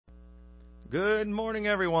Good morning,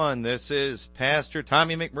 everyone. This is Pastor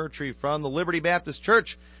Tommy McMurtry from the Liberty Baptist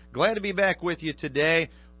Church. Glad to be back with you today. I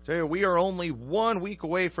tell you, we are only 1 week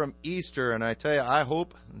away from Easter, and I tell you, I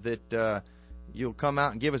hope that you'll come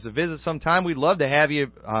out and give us a visit sometime. We'd love to have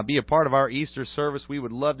you be a part of our Easter service. We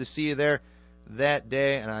would love to see you there that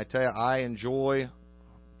day, and I tell you, I enjoy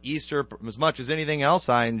Easter as much as anything else.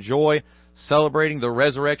 I enjoy celebrating the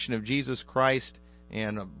resurrection of Jesus Christ.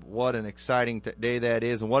 And what an exciting day that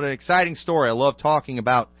is, and what an exciting story. I love talking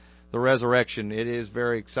about the resurrection. It is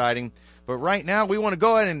very exciting. But right now, we want to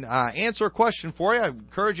go ahead and answer a question for you. I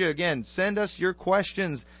encourage you, again, send us your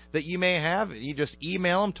questions that you may have. You just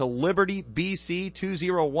email them to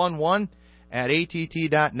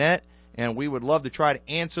libertybc2011@att.net, and we would love to try to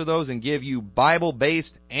answer those and give you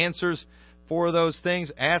Bible-based answers for those things.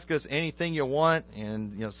 Ask us anything you want,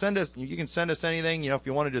 and send us. You can send us anything. If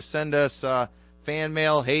you want to just send us fan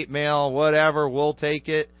mail, hate mail, whatever, we'll take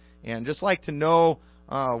it. And just like to know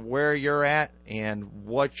where you're at and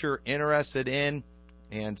what you're interested in.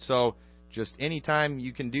 And so just anytime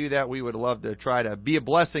you can do that, we would love to try to be a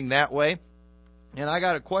blessing that way. And I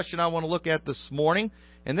got a question I want to look at this morning.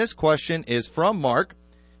 And this question is from Mark.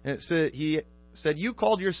 And he said, you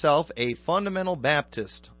called yourself a fundamental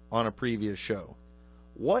Baptist on a previous show.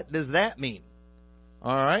 What does that mean?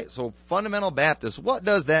 All right, so fundamental Baptist, what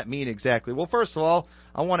does that mean exactly? Well, first of all,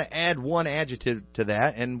 I want to add one adjective to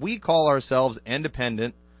that, and we call ourselves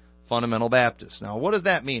independent fundamental Baptists. Now, what does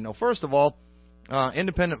that mean? Now, first of all,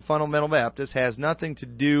 independent fundamental Baptist has nothing to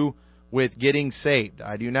do with getting saved.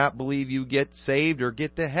 I do not believe you get saved or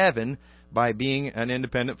get to heaven by being an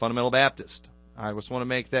independent fundamental Baptist. I just want to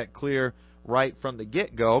make that clear right from the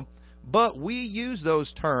get-go. But we use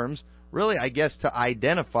those terms, really, I guess, to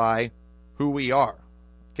identify who we are.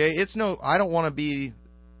 Okay, I don't want to be,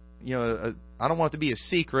 I don't want it to be a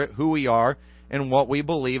secret who we are and what we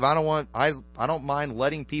believe. I don't mind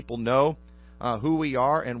letting people know who we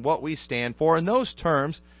are and what we stand for. And those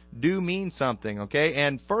terms do mean something. Okay,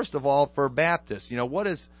 and first of all, for Baptists,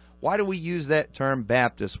 why do we use that term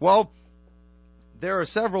Baptist? Well, there are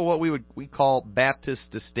several what we call Baptist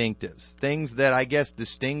distinctives, things that I guess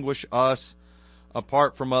distinguish us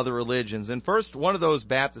apart from other religions. And first, one of those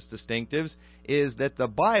Baptist distinctives is that the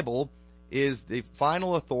Bible is the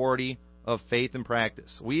final authority of faith and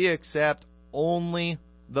practice. We accept only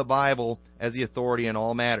the Bible as the authority in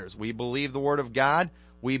all matters. We believe the Word of God.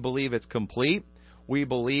 We believe it's complete. We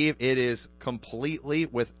believe it is completely,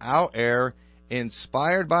 without error,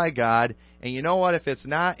 inspired by God. And you know what? If it's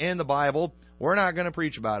not in the Bible, we're not going to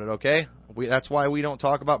preach about it, okay? That's why we don't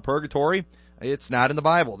talk about purgatory. It's not in the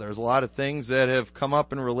Bible. There's a lot of things that have come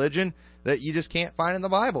up in religion that you just can't find in the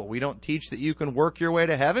Bible. We don't teach that you can work your way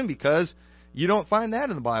to heaven because you don't find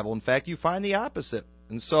that in the Bible. In fact, you find the opposite.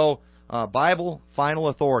 And so, Bible, final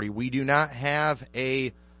authority. We do not have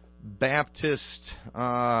a Baptist,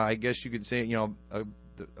 I guess you could say,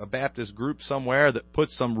 a Baptist group somewhere that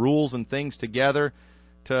puts some rules and things together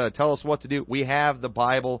to tell us what to do. We have the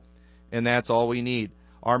Bible, and that's all we need.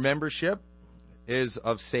 Our membership is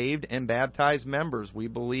of saved and baptized members. We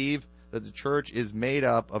believe that the church is made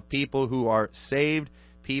up of people who are saved,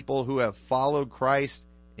 people who have followed Christ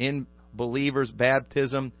in believers'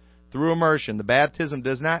 baptism through immersion. The baptism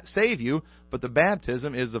does not save you, but the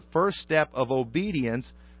baptism is the first step of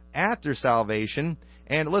obedience after salvation.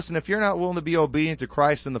 And listen, if you're not willing to be obedient to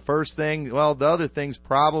Christ in the first thing, well, the other things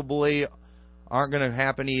probably aren't going to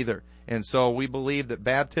happen either. And so we believe that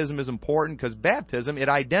baptism is important because baptism, it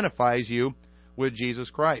identifies you with Jesus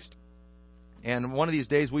Christ. And one of these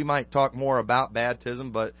days we might talk more about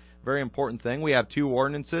baptism, but very important thing, we have two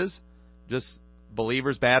ordinances, just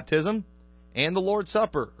believers' baptism and the Lord's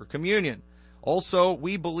Supper or communion. Also,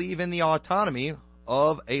 we believe in the autonomy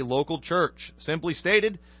of a local church. Simply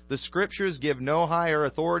stated, the Scriptures give no higher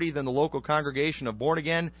authority than the local congregation of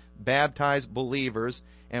born-again, baptized believers,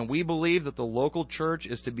 and we believe that the local church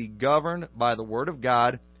is to be governed by the Word of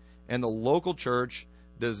God, and the local church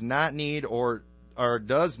does not need or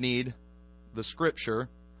does need the Scripture.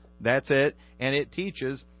 That's it. And it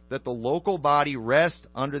teaches that the local body rests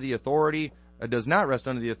under the authority, does not rest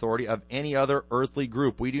under the authority of any other earthly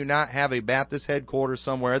group. We do not have a Baptist headquarters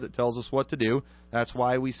somewhere that tells us what to do. That's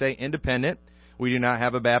why we say independent. We do not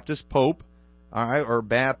have a Baptist pope, all right, or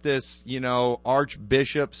Baptist,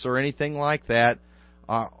 archbishops or anything like that.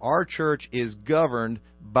 Our church is governed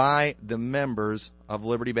by the members of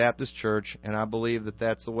Liberty Baptist Church, and I believe that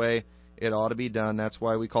that's the way it ought to be done. That's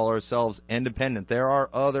why we call ourselves independent. There are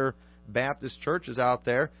other Baptist churches out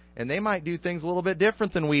there, and they might do things a little bit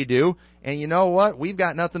different than we do. And you know what? We've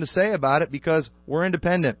got nothing to say about it because we're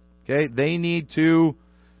independent. Okay? They need to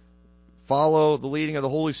follow the leading of the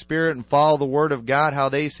Holy Spirit and follow the Word of God how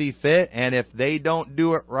they see fit. And if they don't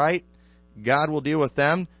do it right, God will deal with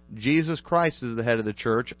them. Jesus Christ is the head of the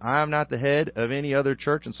church. I'm not the head of any other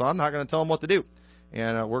church, and so I'm not going to tell them what to do.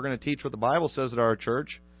 And we're going to teach what the Bible says at our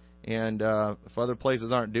church. And if other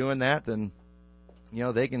places aren't doing that, then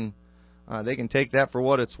they can take that for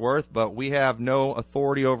what it's worth. But we have no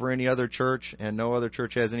authority over any other church, and no other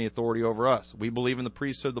church has any authority over us. We believe in the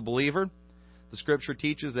priesthood of the believer. The Scripture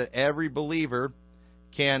teaches that every believer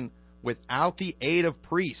can, without the aid of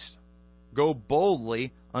priests, go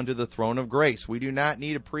boldly unto the throne of grace. We do not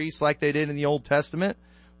need a priest like they did in the Old Testament.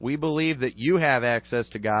 We believe that you have access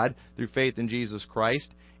to God through faith in Jesus Christ,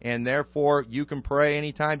 and therefore you can pray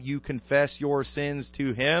anytime. You confess your sins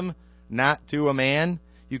to Him, not to a man.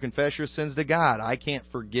 You confess your sins to God. I can't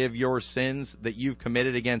forgive your sins that you've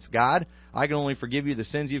committed against God. I can only forgive you the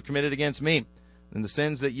sins you've committed against me. And the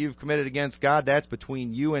sins that you've committed against God, that's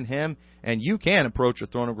between you and Him. And you can approach the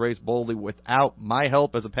throne of grace boldly without my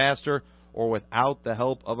help as a pastor or without the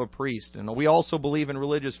help of a priest. And we also believe in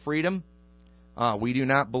religious freedom. We do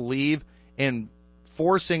not believe in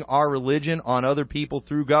forcing our religion on other people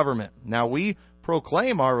through government. Now, we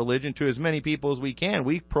proclaim our religion to as many people as we can.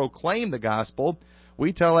 We proclaim the gospel.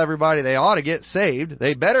 We tell everybody they ought to get saved.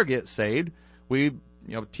 They better get saved. We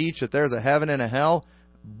teach that there's a heaven and a hell.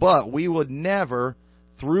 But we would never,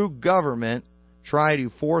 through government, try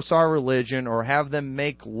to force our religion or have them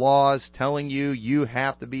make laws telling you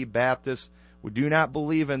have to be Baptist. We do not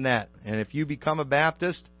believe in that. And if you become a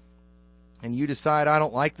Baptist and you decide I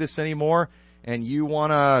don't like this anymore and you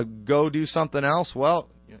want to go do something else, well,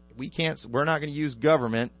 we're not going to use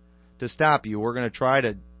government to stop you. We're going to try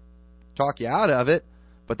to talk you out of it,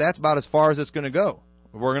 but that's about as far as it's going to go.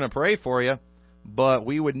 We're going to pray for you, but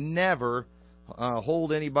we would never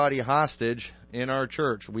hold anybody hostage in our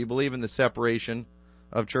church. We believe in the separation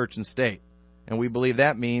of church and state. And we believe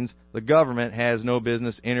that means the government has no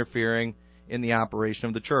business interfering in the operation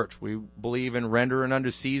of the church. We believe in rendering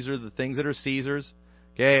unto Caesar the things that are Caesar's.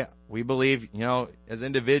 Okay, we believe, as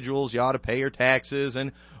individuals, you ought to pay your taxes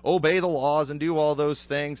and obey the laws and do all those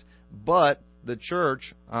things. But the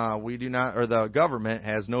church, the government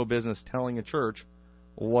has no business telling a church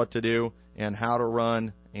what to do and how to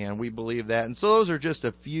run, and we believe that. And so those are just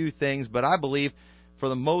a few things, but I believe for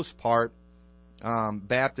the most part,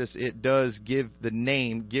 Baptist, it does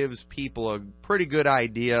gives people a pretty good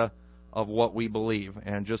idea of what we believe.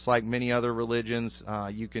 And just like many other religions,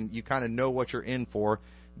 you kind of know what you're in for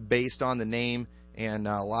based on the name. And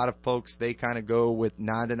a lot of folks, they kind of go with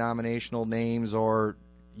non-denominational names or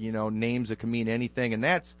names that can mean anything, and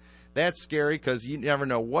that's scary because you never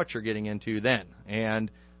know what you're getting into then. And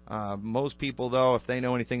most people, though, if they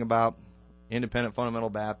know anything about Independent Fundamental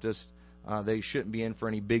Baptist, they shouldn't be in for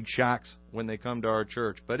any big shocks when they come to our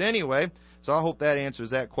church. But anyway, so I hope that answers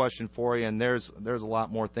that question for you. And there's a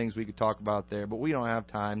lot more things we could talk about there, but we don't have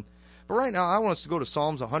time. But right now, I want us to go to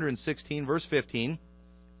Psalms 116, verse 15.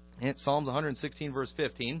 And it's Psalms 116, verse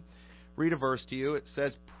 15. Read a verse to you. It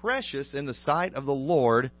says, "Precious in the sight of the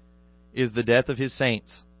Lord is the death of His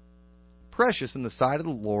saints." Precious in the sight of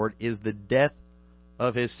the Lord is the death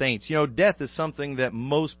of His saints. Death is something that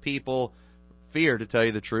most people fear, to tell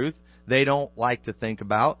you the truth. They don't like to think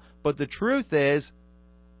about. But the truth is,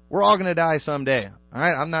 we're all going to die someday. All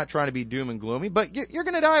right? I'm not trying to be doom and gloomy, but you're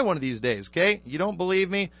going to die one of these days, okay? You don't believe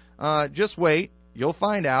me? Just wait. You'll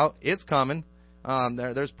find out. It's coming.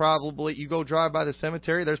 There's probably, you go drive by the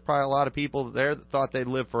cemetery, there's probably a lot of people there that thought they'd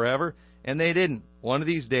live forever, and they didn't. One of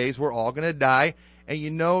these days, we're all going to die,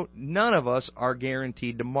 and none of us are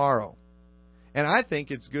guaranteed tomorrow. And I think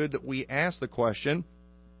it's good that we ask the question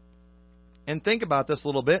and think about this a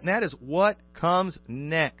little bit, and that is, what comes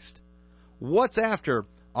next? What's after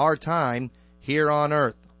our time here on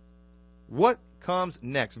earth? What comes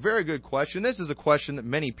next? Very good question. This is a question that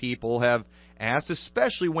many people have asked,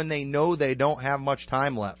 especially when they know they don't have much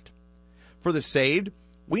time left. For the saved,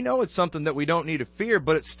 we know it's something that we don't need to fear,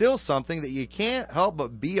 but it's still something that you can't help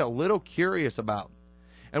but be a little curious about.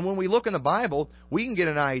 And when we look in the Bible, we can get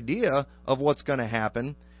an idea of what's going to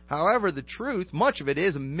happen. However, the truth, much of it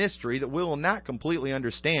is a mystery that we will not completely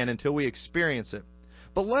understand until we experience it.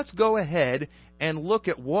 But let's go ahead and look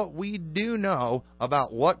at what we do know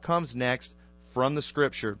about what comes next from the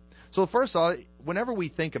Scripture. So first of all, whenever we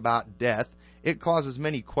think about death, it causes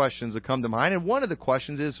many questions that come to mind. And one of the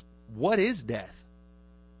questions is, what is death?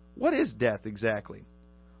 What is death exactly?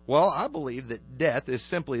 Well, I believe that death is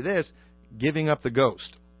simply this: giving up the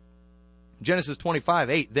ghost. Genesis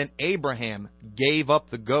 25:8, "Then Abraham gave up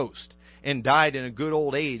the ghost and died in a good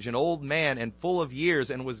old age, an old man and full of years,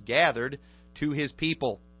 and was gathered to his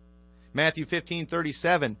people." Matthew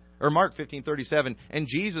 15:37, Mark 15:37, and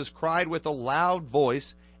Jesus cried with a loud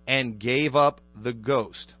voice and gave up the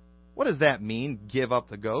ghost. What does that mean, give up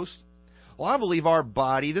the ghost? Well, I believe our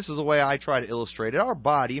body, this is the way I try to illustrate it, our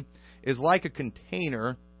body is like a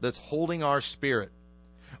container that's holding our spirit.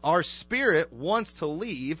 Our spirit wants to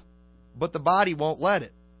leave, but the body won't let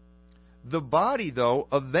it. The body, though,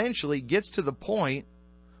 eventually gets to the point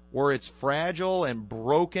where it's fragile and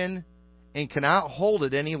broken and cannot hold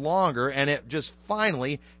it any longer, and it just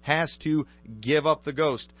finally has to give up the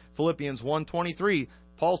ghost. Philippians 1:23,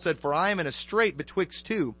 Paul said, "For I am in a strait betwixt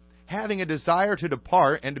two, having a desire to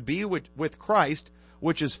depart and to be with Christ,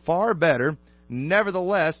 which is far better.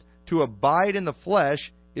 Nevertheless, to abide in the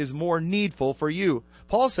flesh is more needful for you."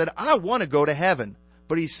 Paul said, I want to go to heaven.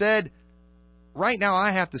 But he said, right now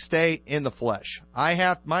I have to stay in the flesh.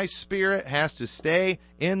 My spirit has to stay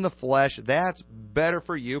in the flesh. That's better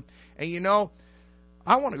for you. And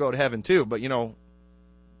I want to go to heaven too, but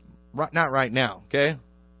not right now, okay?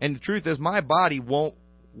 And the truth is, my body won't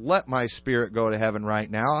let my spirit go to heaven right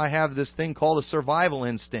now. I have this thing called a survival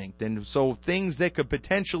instinct. And so things that could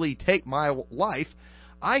potentially take my life,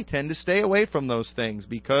 I tend to stay away from those things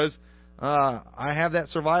because I have that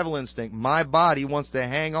survival instinct. My body wants to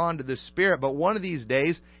hang on to this spirit, but one of these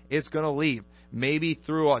days it's going to leave. Maybe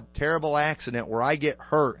through a terrible accident where I get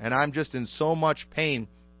hurt and I'm just in so much pain.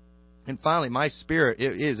 And finally, my spirit,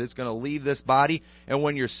 it's going to leave this body. And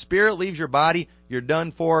when your spirit leaves your body, you're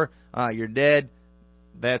done for, you're dead.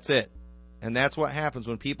 That's it. And that's what happens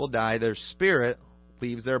when people die. Their spirit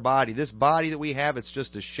leaves their body. This body that we have, it's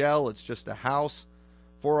just a shell. It's just a house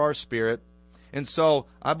for our spirit. And so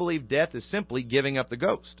I believe death is simply giving up the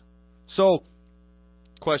ghost. So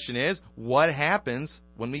question is, what happens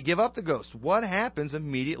when we give up the ghost? What happens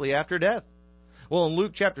immediately after death? Well, in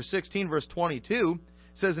Luke chapter 16, verse 22,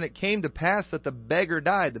 it says, "And it came to pass that the beggar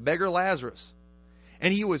died," the beggar Lazarus,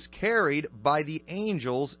 "and he was carried by the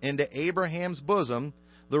angels into Abraham's bosom.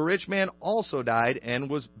 The rich man also died and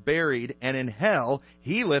was buried, and in hell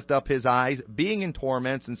he lift up his eyes, being in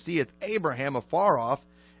torments, and seeth Abraham afar off,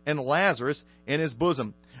 and Lazarus in his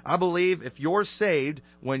bosom." I believe if you're saved,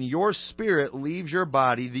 when your spirit leaves your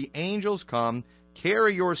body, the angels come,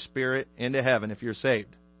 carry your spirit into heaven if you're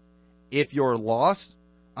saved. If you're lost,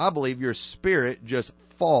 I believe your spirit just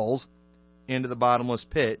falls into the bottomless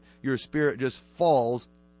pit. Your spirit just falls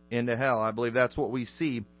into hell. I believe that's what we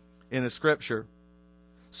see in the Scripture.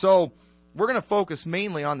 So we're going to focus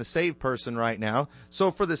mainly on the saved person right now.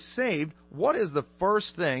 So for the saved, what is the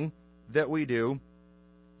first thing that we do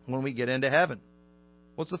when we get into heaven?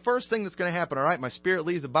 What's the first thing that's going to happen? All right, my spirit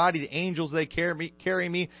leaves the body. The angels, they carry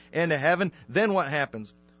me into heaven. Then what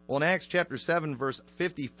happens? Well, in Acts chapter 7, verse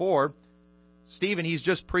 54, Stephen, he's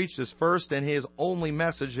just preached his first and his only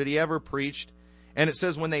message that he ever preached. And it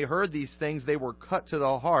says, when they heard these things, they were cut to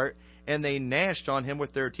the heart, and they gnashed on him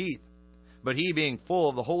with their teeth. But he, being full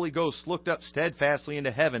of the Holy Ghost, looked up steadfastly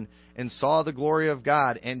into heaven, and saw the glory of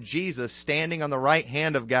God, and Jesus standing on the right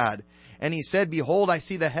hand of God. And he said, "Behold, I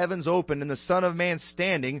see the heavens opened, and the Son of Man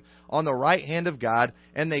standing on the right hand of God."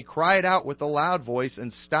 And they cried out with a loud voice,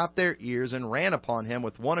 and stopped their ears, and ran upon him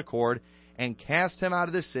with one accord, and cast him out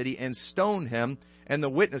of the city, and stoned him. And the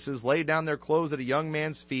witnesses laid down their clothes at a young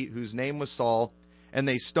man's feet, whose name was Saul. And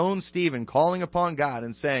they stoned Stephen, calling upon God,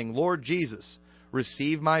 and saying, "Lord Jesus,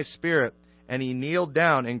 receive my spirit." And he kneeled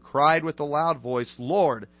down and cried with a loud voice,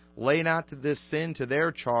 "Lord, lay not to this sin to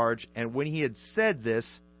their charge." And when he had said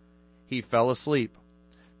this, he fell asleep.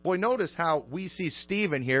 Boy, notice how we see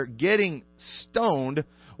Stephen here getting stoned,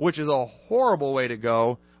 which is a horrible way to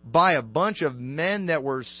go, by a bunch of men that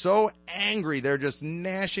were so angry. They're just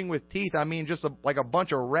gnashing with teeth. I mean, just like a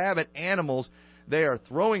bunch of rabid animals. They are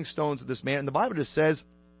throwing stones at this man. And the Bible just says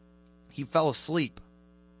he fell asleep.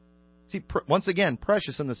 See, once again,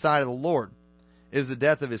 precious in the sight of the Lord is the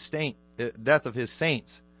death of his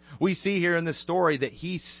saints. We see here in this story that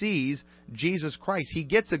he sees Jesus Christ. He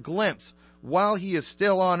gets a glimpse while he is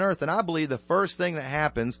still on earth. And I believe the first thing that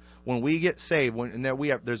happens when we get saved,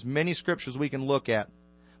 there's many scriptures we can look at,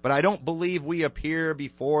 but I don't believe we appear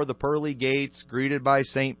before the pearly gates greeted by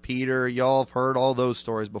St. Peter. Y'all have heard all those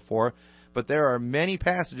stories before. But there are many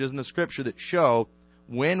passages in the Scripture that show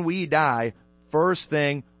when we die, first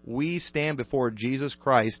thing, we stand before Jesus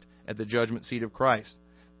Christ at the judgment seat of Christ.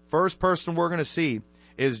 First person we're going to see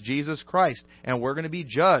is Jesus Christ, and we're going to be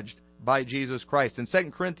judged by Jesus Christ. In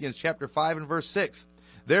 2 Corinthians chapter 5 and verse 6,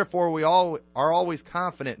 "Therefore we all are always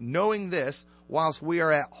confident, knowing this, whilst we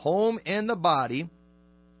are at home in the body,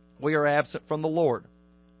 we are absent from the Lord.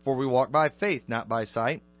 For we walk by faith, not by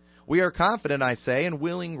sight. We are confident, I say, and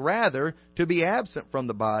willing rather to be absent from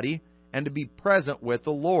the body and to be present with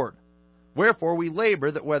the Lord. Wherefore we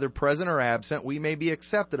labor that whether present or absent, we may be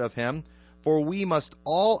accepted of him. For we must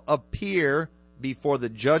all appear before the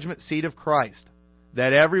judgment seat of Christ,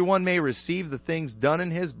 that everyone may receive the things done in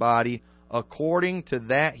his body according to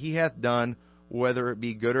that he hath done, whether it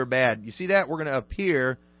be good or bad. You see that? We're going to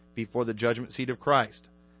appear before the judgment seat of Christ.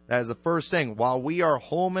 That is the first thing. While we are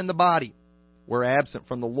home in the body, we're absent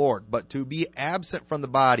from the Lord. But to be absent from the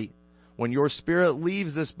body, when your spirit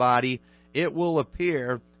leaves this body, it will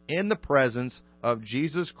appear in the presence of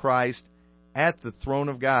Jesus Christ at the throne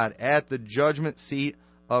of God, at the judgment seat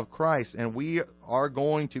of Christ. And we are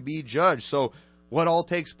going to be judged. So what all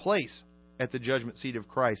takes place at the judgment seat of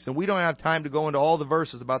Christ? And we don't have time to go into all the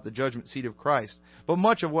verses about the judgment seat of Christ. But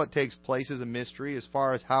much of what takes place is a mystery as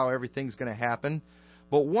far as how everything's going to happen.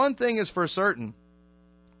 But one thing is for certain.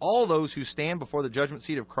 All those who stand before the judgment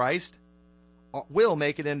seat of Christ will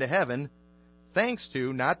make it into heaven, thanks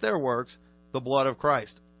to, not their works, the blood of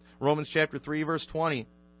Christ. Romans chapter 3, verse 20.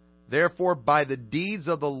 Therefore, by the deeds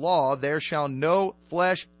of the law, there shall no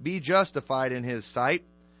flesh be justified in his sight.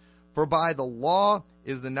 For by the law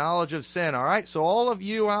is the knowledge of sin. All right, so all of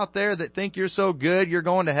you out there that think you're so good, you're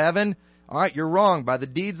going to heaven, all right, you're wrong. By the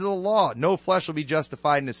deeds of the law, no flesh will be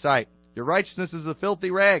justified in his sight. Your righteousness is a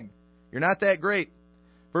filthy rag. You're not that great.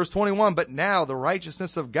 Verse 21, but now the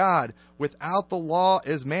righteousness of God without the law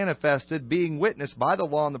is manifested, being witnessed by the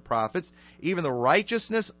law and the prophets, even the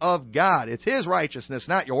righteousness of God. It's his righteousness,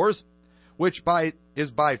 not yours, which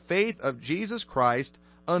is by faith of Jesus Christ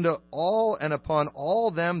unto all and upon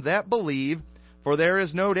all them that believe, for there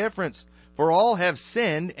is no difference. For all have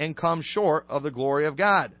sinned and come short of the glory of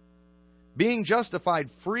God, being justified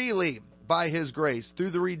freely by his grace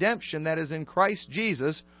through the redemption that is in Christ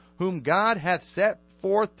Jesus, whom God hath set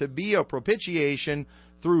forth to be a propitiation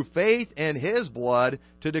through faith in his blood,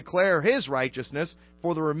 to declare his righteousness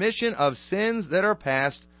for the remission of sins that are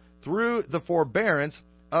past through the forbearance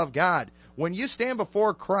of God. When you stand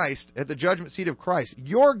before Christ at the judgment seat of Christ,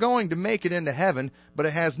 you're going to make it into heaven, but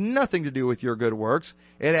it has nothing to do with your good works.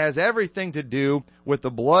 It has everything to do with the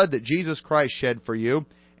blood that Jesus Christ shed for you.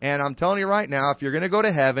 And I'm telling you right now, if you're going to go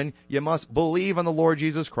to heaven, you must believe on the Lord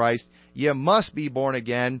Jesus Christ. You must be born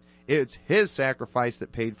again. It's his sacrifice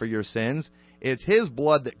that paid for your sins. It's his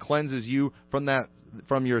blood that cleanses you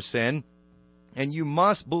from your sin. And you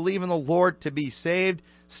must believe in the Lord to be saved.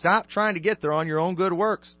 Stop trying to get there on your own good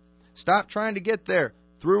works. Stop trying to get there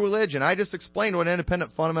through religion. I just explained what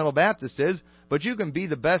independent fundamental Baptist is, but you can be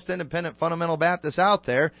the best independent fundamental Baptist out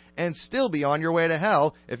there and still be on your way to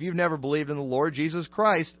hell if you've never believed in the Lord Jesus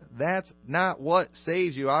Christ. That's not what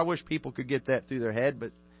saves you. I wish people could get that through their head,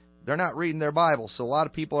 but they're not reading their Bible. So a lot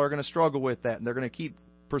of people are going to struggle with that, and they're going to keep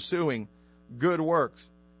pursuing good works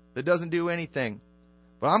that doesn't do anything.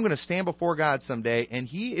 But I'm going to stand before God someday, and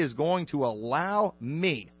he is going to allow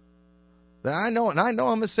me, that I know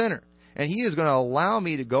I'm a sinner, and he is going to allow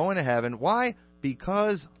me to go into heaven. Why?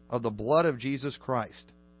 Because of the blood of Jesus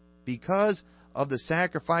Christ. Because of the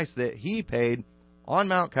sacrifice that he paid on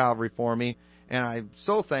Mount Calvary for me. And I'm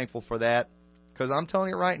so thankful for that, because I'm telling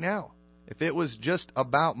you right now, if it was just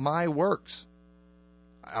about my works,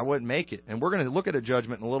 I wouldn't make it. And we're going to look at a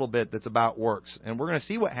judgment in a little bit that's about works. And we're going to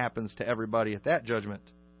see what happens to everybody at that judgment.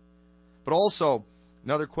 But also,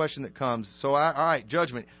 another question that comes. So, all right,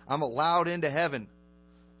 judgment. I'm allowed into heaven.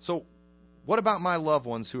 So, what about my loved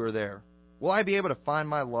ones who are there? Will I be able to find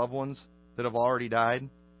my loved ones that have already died?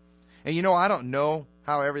 And I don't know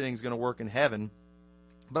how everything's going to work in heaven,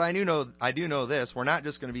 but I do know this. We're not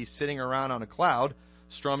just going to be sitting around on a cloud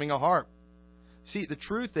strumming a harp. See, the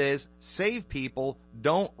truth is, saved people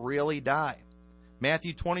don't really die.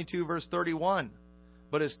 Matthew 22, verse 31.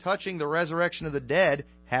 But as touching the resurrection of the dead,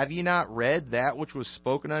 have ye not read that which was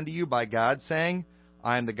spoken unto you by God, saying,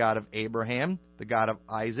 I am the God of Abraham, the God of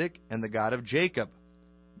Isaac, and the God of Jacob.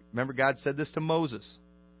 Remember, God said this to Moses.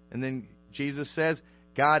 And then Jesus says,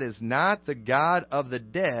 God is not the God of the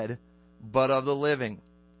dead, but of the living.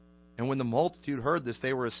 And when the multitude heard this,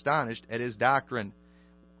 they were astonished at his doctrine.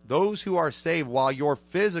 Those who are saved, while your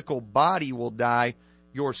physical body will die,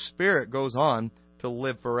 your spirit goes on to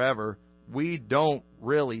live forever. We don't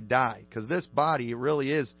really die, because this body, it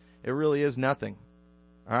really is nothing.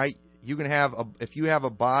 All right? If you have a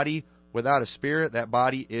body without a spirit, that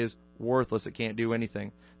body is worthless. It can't do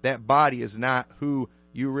anything. That body is not who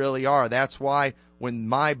you really are. That's why when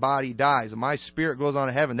my body dies and my spirit goes on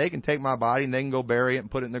to heaven, they can take my body and they can go bury it and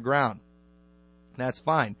put it in the ground. That's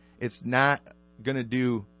fine. It's not going to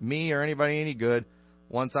do me or anybody any good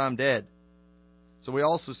once I'm dead. So we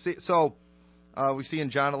also see, we see in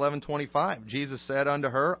John 11:25, Jesus said unto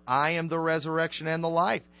her, I am the resurrection and the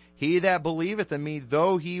life. He that believeth in me,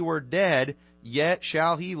 though he were dead, yet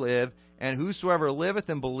shall he live. and whosoever liveth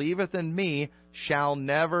and believeth in me shall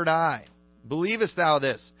never die. Believest thou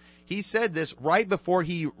this? He said this right before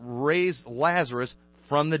he raised Lazarus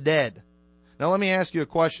from the dead. Now let me ask you a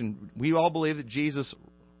question. We all believe that Jesus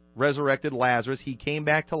resurrected Lazarus. He came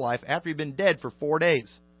back to life after he'd been dead for 4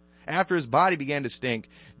 days. After his body began to stink,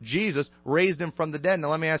 Jesus raised him from the dead.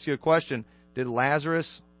 Now let me ask you a question. Did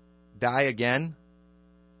Lazarus die again?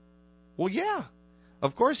 Well, yeah.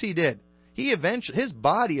 Of course he did. His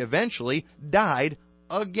body eventually died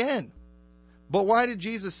again. But why did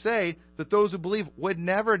Jesus say that those who believe would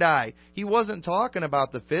never die? He wasn't talking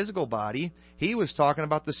about the physical body. He was talking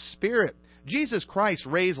about the spirit. Jesus Christ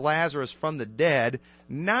raised Lazarus from the dead,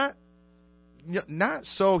 not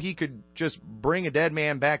so he could just bring a dead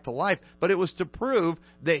man back to life, but it was to prove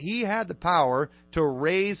that he had the power to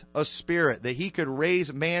raise a spirit, that he could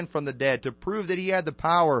raise man from the dead, to prove that he had the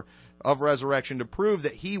power of resurrection, to prove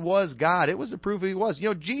that he was God. It was to prove who he was.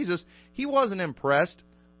 Jesus, he wasn't impressed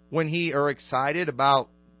or excited about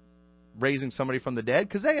raising somebody from the dead,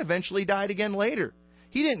 because they eventually died again later.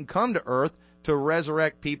 He didn't come to earth to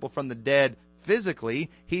resurrect people from the dead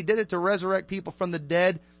physically. He did it to resurrect people from the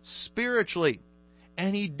dead spiritually.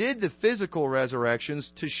 And he did the physical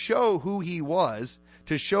resurrections to show who he was,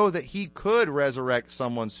 to show that he could resurrect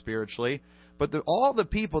someone spiritually. But all the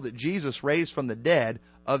people that Jesus raised from the dead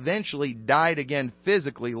eventually died again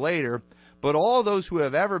physically later. But all those who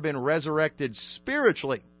have ever been resurrected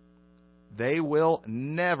spiritually, they will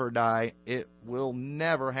never die. It will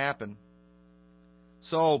never happen.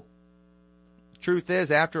 So, truth is,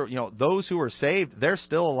 after those who are saved, they're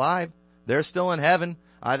still alive. They're still in heaven.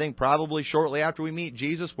 I think probably shortly after we meet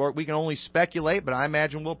Jesus, we can only speculate, but I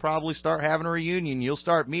imagine we'll probably start having a reunion. You'll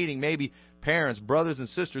start meeting maybe parents, brothers and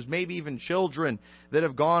sisters, maybe even children that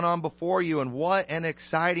have gone on before you, and what an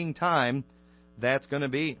exciting time that's going to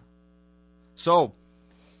be. So,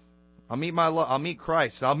 I'll meet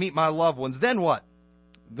Christ. I'll meet my loved ones. Then what?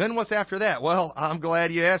 Then what's after that? Well, I'm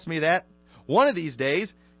glad you asked me that. One of these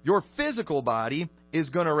days, your physical body is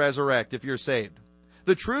going to resurrect if you're saved.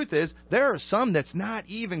 The truth is, there are some that's not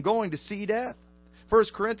even going to see death. 1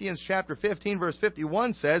 Corinthians chapter 15, verse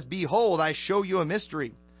 51 says, "Behold, I show you a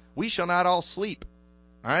mystery. We shall not all sleep."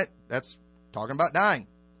 All right? That's talking about dying.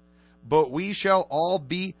 "But we shall all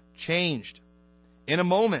be changed in a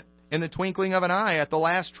moment, in the twinkling of an eye, at the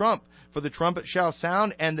last trump. For the trumpet shall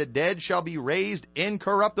sound, and the dead shall be raised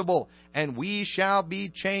incorruptible, and we shall be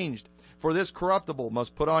changed. For this corruptible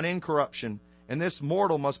must put on incorruption, and this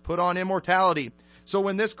mortal must put on immortality. So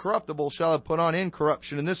when this corruptible shall have put on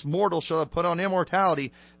incorruption, and this mortal shall have put on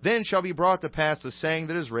immortality, then shall be brought to pass the saying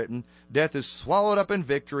that is written, Death is swallowed up in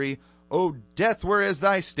victory. O death, where is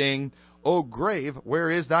thy sting? O grave,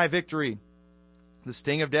 where is thy victory? The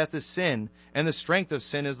sting of death is sin, and the strength of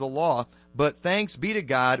sin is the law. But thanks be to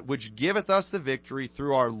God, which giveth us the victory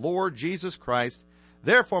through our Lord Jesus Christ.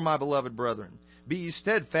 Therefore, my beloved brethren, be ye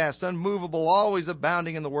steadfast, unmovable, always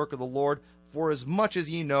abounding in the work of the Lord, for as much as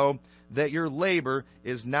ye know that your labor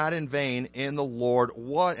is not in vain in the Lord."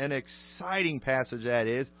 What an exciting passage that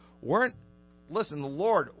is. Listen, the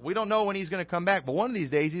Lord, we don't know when He's going to come back, but one of these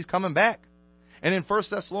days He's coming back. And in 1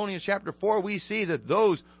 Thessalonians chapter 4, we see that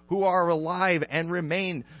those who are alive and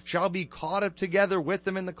remain shall be caught up together with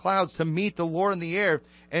them in the clouds to meet the Lord in the air,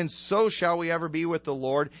 and so shall we ever be with the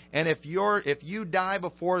Lord. And if you die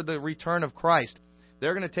before the return of Christ,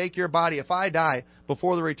 they're going to take your body. If I die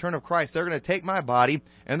before the return of Christ, they're going to take my body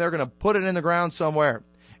and they're going to put it in the ground somewhere.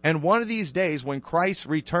 And one of these days, when Christ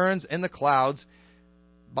returns in the clouds,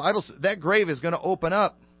 that grave is going to open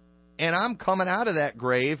up, and I'm coming out of that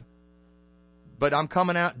grave. But I'm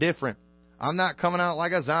coming out different. I'm not coming out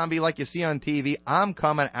like a zombie like you see on TV. I'm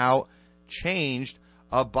coming out changed,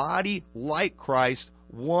 a body like Christ,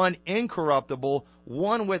 one incorruptible,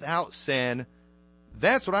 one without sin.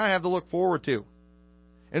 That's what I have to look forward to.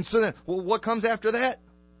 And so then, what comes after that?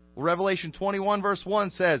 Well, Revelation 21 verse 1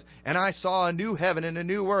 says, "And I saw a new heaven and a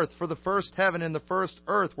new earth, for the first heaven and the first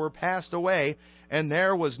earth were passed away, and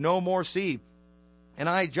there was no more sea. And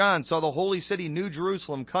I, John, saw the holy city, New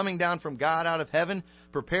Jerusalem, coming down from God out of heaven,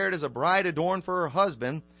 prepared as a bride adorned for her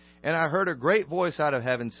husband. And I heard a great voice out of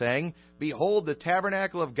heaven saying, Behold, the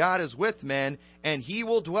tabernacle of God is with men, and He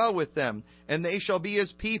will dwell with them, and they shall be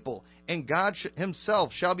His people. And God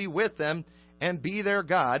Himself shall be with them, and be their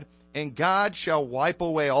God. And God shall wipe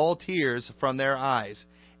away all tears from their eyes.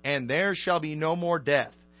 And there shall be no more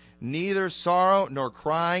death, neither sorrow nor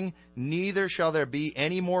crying, neither shall there be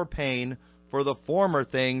any more pain, for the former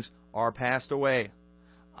things are passed away."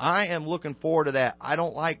 I am looking forward to that. I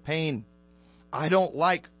don't like pain. I don't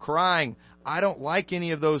like crying. I don't like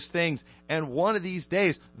any of those things. And one of these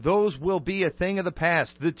days, those will be a thing of the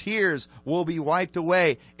past. The tears will be wiped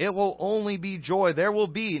away. It will only be joy. There will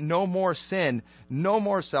be no more sin, no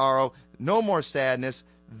more sorrow, no more sadness.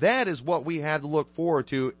 That is what we have to look forward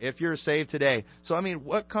to if you're saved today. So,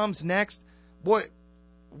 what comes next?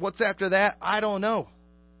 What's after that? I don't know.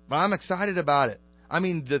 But I'm excited about it.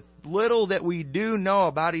 The little that we do know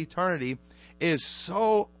about eternity is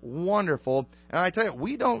so wonderful. And I tell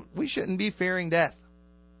you, we shouldn't be fearing death.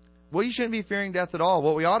 We shouldn't be fearing death at all.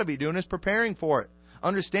 What we ought to be doing is preparing for it.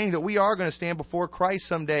 Understanding that we are going to stand before Christ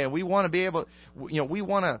someday, and we want to be able, we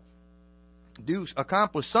want to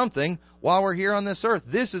accomplish something while we're here on this earth.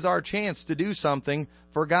 This is our chance to do something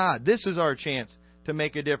for God. This is our chance to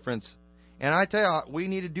make a difference. And I tell you, we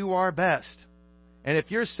need to do our best. And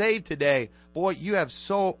if you're saved today, boy, you have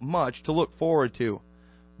so much to look forward to.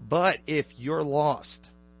 But if you're lost,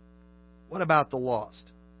 what about the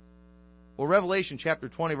lost? Well, Revelation chapter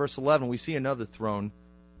 20, verse 11, we see another throne.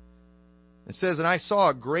 It says, "And I saw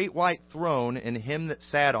a great white throne, and him that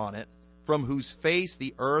sat on it, from whose face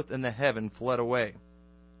the earth and the heaven fled away.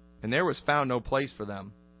 And there was found no place for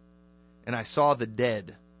them. And I saw the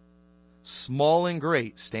dead, small and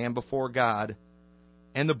great, stand before God,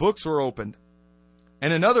 and the books were opened.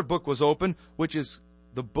 And another book was opened, which is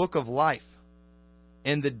the book of life.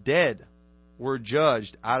 And the dead were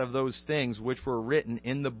judged out of those things which were written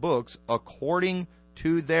in the books according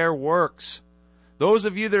to their works." Those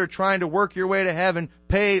of you that are trying to work your way to heaven,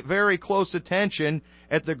 pay very close attention.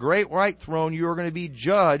 At the great white throne, you are going to be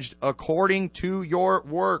judged according to your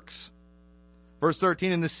works. Verse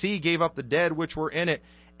 13, "And the sea gave up the dead which were in it,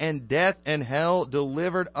 and death and hell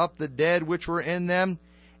delivered up the dead which were in them,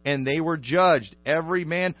 and they were judged, every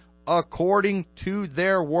man according to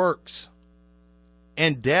their works.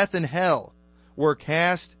 And death and hell were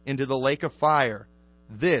cast into the lake of fire.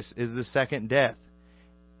 This is the second death.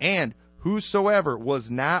 And whosoever was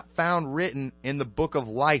not found written in the book of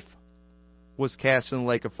life was cast in the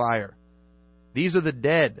lake of fire." These are the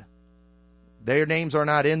dead. Their names are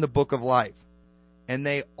not in the book of life. And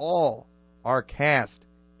they all are cast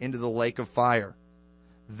into the lake of fire.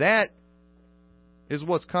 That is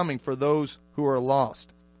what's coming for those who are lost.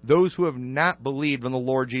 Those who have not believed in the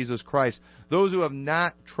Lord Jesus Christ. Those who have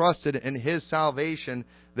not trusted in His salvation.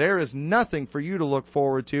 There is nothing for you to look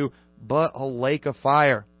forward to but a lake of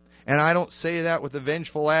fire. And I don't say that with a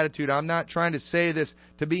vengeful attitude. I'm not trying to say this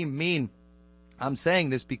to be mean. I'm saying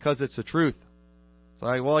this because it's the truth. It's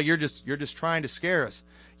like, well, you're just trying to scare us.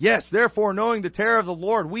 Yes, therefore, knowing the terror of the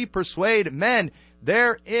Lord, we persuade men.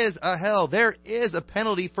 There is a hell. There is a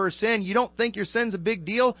penalty for sin. You don't think your sin's a big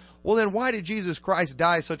deal? Well, then why did Jesus Christ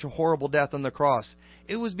die such a horrible death on the cross?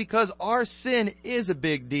 It was because our sin is a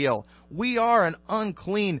big deal. We are an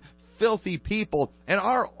unclean, filthy people, and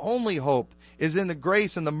our only hope is in the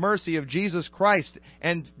grace and the mercy of Jesus Christ.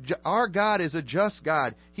 And our God is a just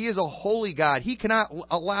God. He is a holy God. He cannot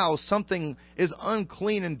allow something as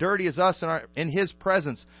unclean and dirty as us in His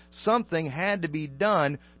presence. Something had to be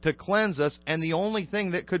done to cleanse us, and the only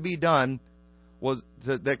thing that could be done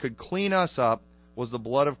that could clean us up was the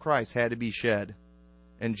blood of Christ had to be shed.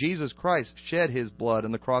 And Jesus Christ shed His blood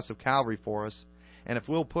on the cross of Calvary for us. And if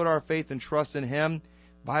we'll put our faith and trust in Him,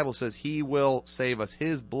 the Bible says He will save us.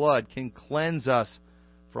 His blood can cleanse us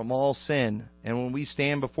from all sin. And when we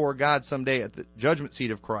stand before God someday at the judgment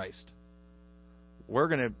seat of Christ, we're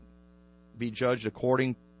going to be judged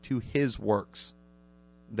according to His works,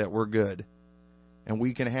 that we're good. And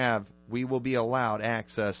we will be allowed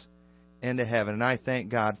access into heaven. And I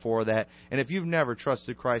thank God for that. And if you've never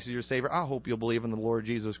trusted Christ as your Savior, I hope you'll believe in the Lord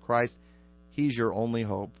Jesus Christ. He's your only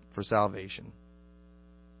hope for salvation.